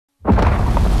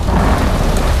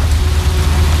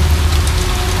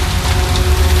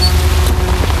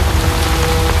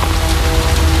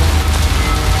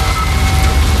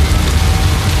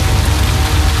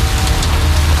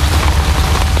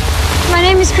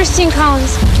Christine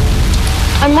Collins.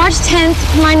 On March 10th,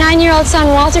 my 9-year-old son,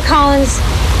 Walter Collins,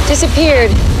 disappeared.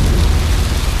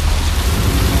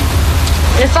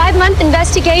 And a 5-month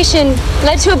investigation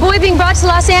led to a boy being brought to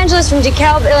Los Angeles from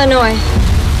DeKalb, Illinois.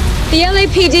 The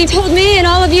LAPD told me and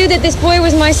all of you that this boy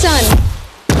was my son.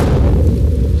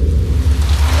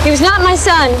 He was not my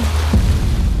son.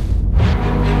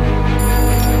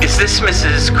 Is this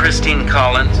Mrs. Christine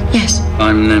Collins? Yes.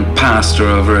 I'm the pastor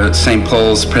over at St.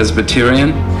 Paul's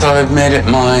Presbyterian. I've made it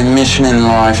my mission in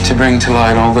life to bring to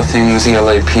light all the things the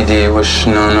LAPD wish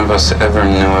none of us ever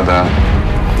knew about.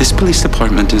 This police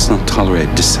department does not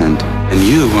tolerate dissent, and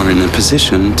you are in a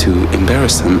position to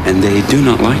embarrass them, and they do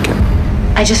not like it.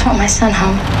 I just want my son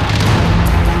home.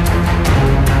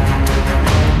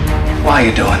 Why are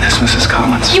you doing this, Mrs.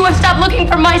 Collins? You have stopped looking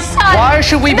for my son. Why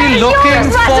should we be looking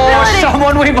for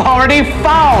someone we've already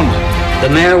found? The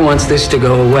mayor wants this to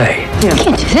go away. You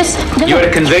can't do this. No. You are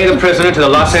to convey the prisoner to the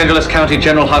Los Angeles County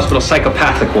General Hospital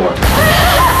Psychopathic Ward.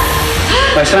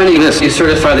 By signing this, you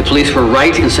certify the police were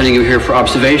right in sending you here for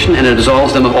observation, and it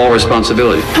absolves them of all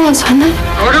responsibility. I won't sign that.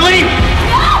 Orderly!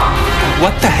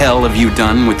 What the hell have you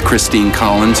done with Christine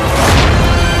Collins?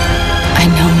 I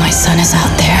know my son is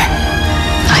out there.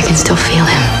 I can still feel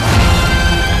him.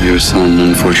 Your son,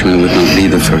 unfortunately, would not be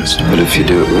the first, but if you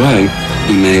do it right,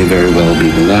 he may very well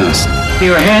be the last.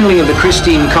 Your handling of the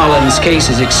Christine Collins case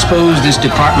has exposed this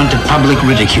department to public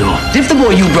ridicule. If the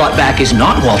boy you brought back is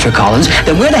not Walter Collins,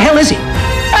 then where the hell is he?